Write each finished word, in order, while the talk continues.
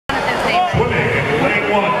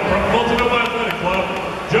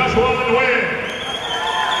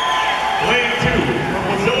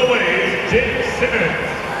Simmons.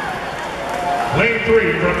 Lane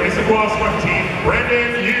 3 from Issaquah Swim Team,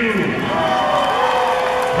 Brandon Yu.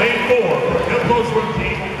 Lane 4 from Hillcliffe Swim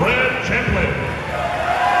Team, Brad Champlin.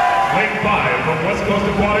 Lane 5 from West Coast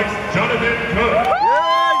Aquatics, Jonathan Cook.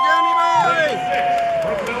 Yeah, Johnny boy! Lane 6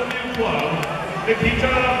 from Bellevue Club,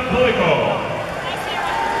 Nikita Poliko.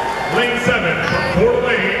 Lane 7 from Coeur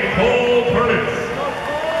d'Alene, Cole Curtis.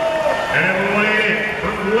 And lane 8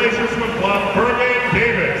 from Glacier Swim Club, Bergen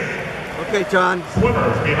Davis. Okay, John.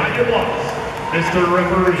 Swimmers behind your blocks, Mr.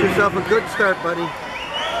 Referee. Get yourself a good start, buddy.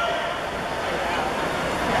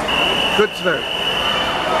 Good start.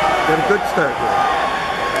 Get a good start here.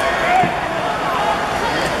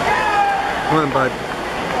 Come on, bud.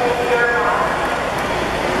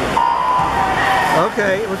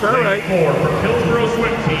 Okay, it was all right. Lane 4 for Hillsborough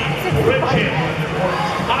Swim Team, Brett Champlin is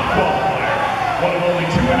Oregon's top qualifier. One of only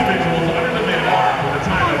 2 individuals under the minute mark with a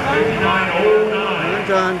time of 59.09.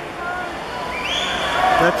 John.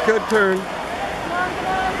 That's good turn.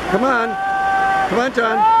 Come on. Come on,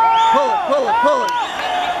 John. Pull it, pull it, pull it.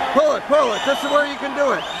 Pull it, pull it. This is where you can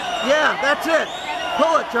do it. Yeah, that's it.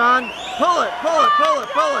 Pull it, John. Pull it, pull it, pull it,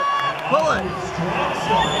 pull it. Pull it. Strong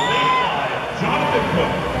start, lane 5, Jonathan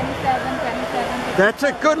Cook. 27. That's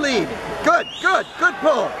it. Good lead. Good, good, good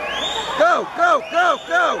pull. Go, go, go,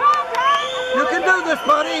 go. You can do this,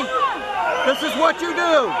 buddy. This is what you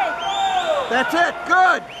do. That's it.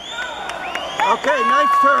 Good. Okay,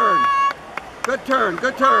 nice turn. Good turn,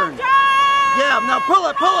 good turn. Yeah, now pull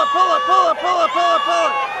it, pull it, pull it, pull it, pull it, pull it, pull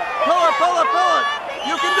it. Pull it, pull it, pull it.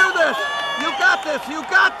 You can do this. You got this, you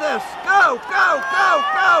got this. Go, go, go,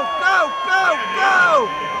 go, go, go, go.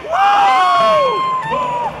 Whoa!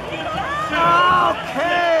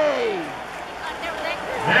 Okay.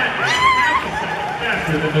 That is half a second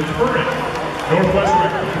faster than the current Northwest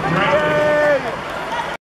record.